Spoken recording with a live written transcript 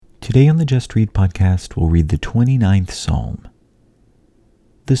Today on the Just Read podcast, we'll read the 29th Psalm.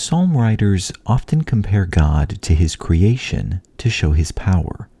 The psalm writers often compare God to his creation to show his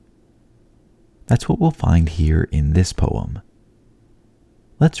power. That's what we'll find here in this poem.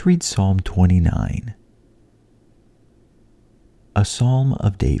 Let's read Psalm 29. A Psalm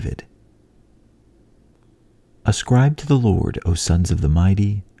of David. Ascribe to the Lord, O sons of the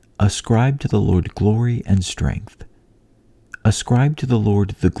mighty, ascribe to the Lord glory and strength. Ascribe to the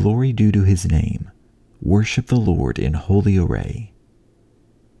Lord the glory due to his name. Worship the Lord in holy array.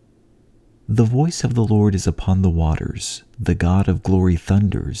 The voice of the Lord is upon the waters. The God of glory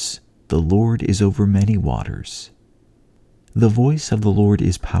thunders. The Lord is over many waters. The voice of the Lord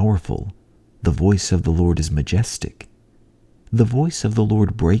is powerful. The voice of the Lord is majestic. The voice of the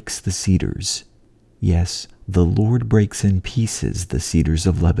Lord breaks the cedars. Yes, the Lord breaks in pieces the cedars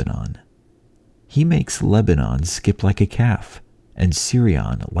of Lebanon. He makes Lebanon skip like a calf, and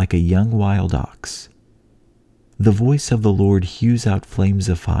Sirion like a young wild ox. The voice of the Lord hews out flames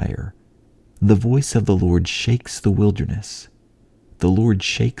of fire. The voice of the Lord shakes the wilderness. The Lord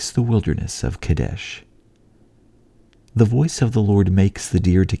shakes the wilderness of Kadesh. The voice of the Lord makes the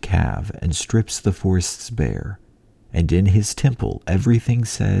deer to calve and strips the forests bare, and in his temple everything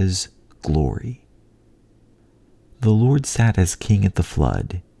says, Glory. The Lord sat as king at the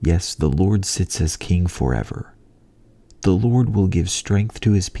flood. Yes, the Lord sits as king forever. The Lord will give strength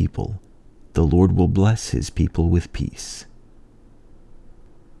to his people. The Lord will bless his people with peace.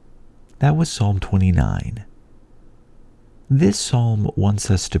 That was Psalm 29. This psalm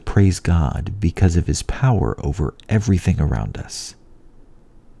wants us to praise God because of his power over everything around us.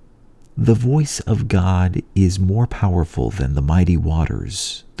 The voice of God is more powerful than the mighty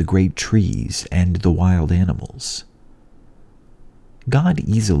waters, the great trees, and the wild animals. God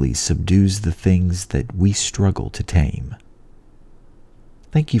easily subdues the things that we struggle to tame.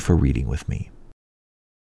 Thank you for reading with me.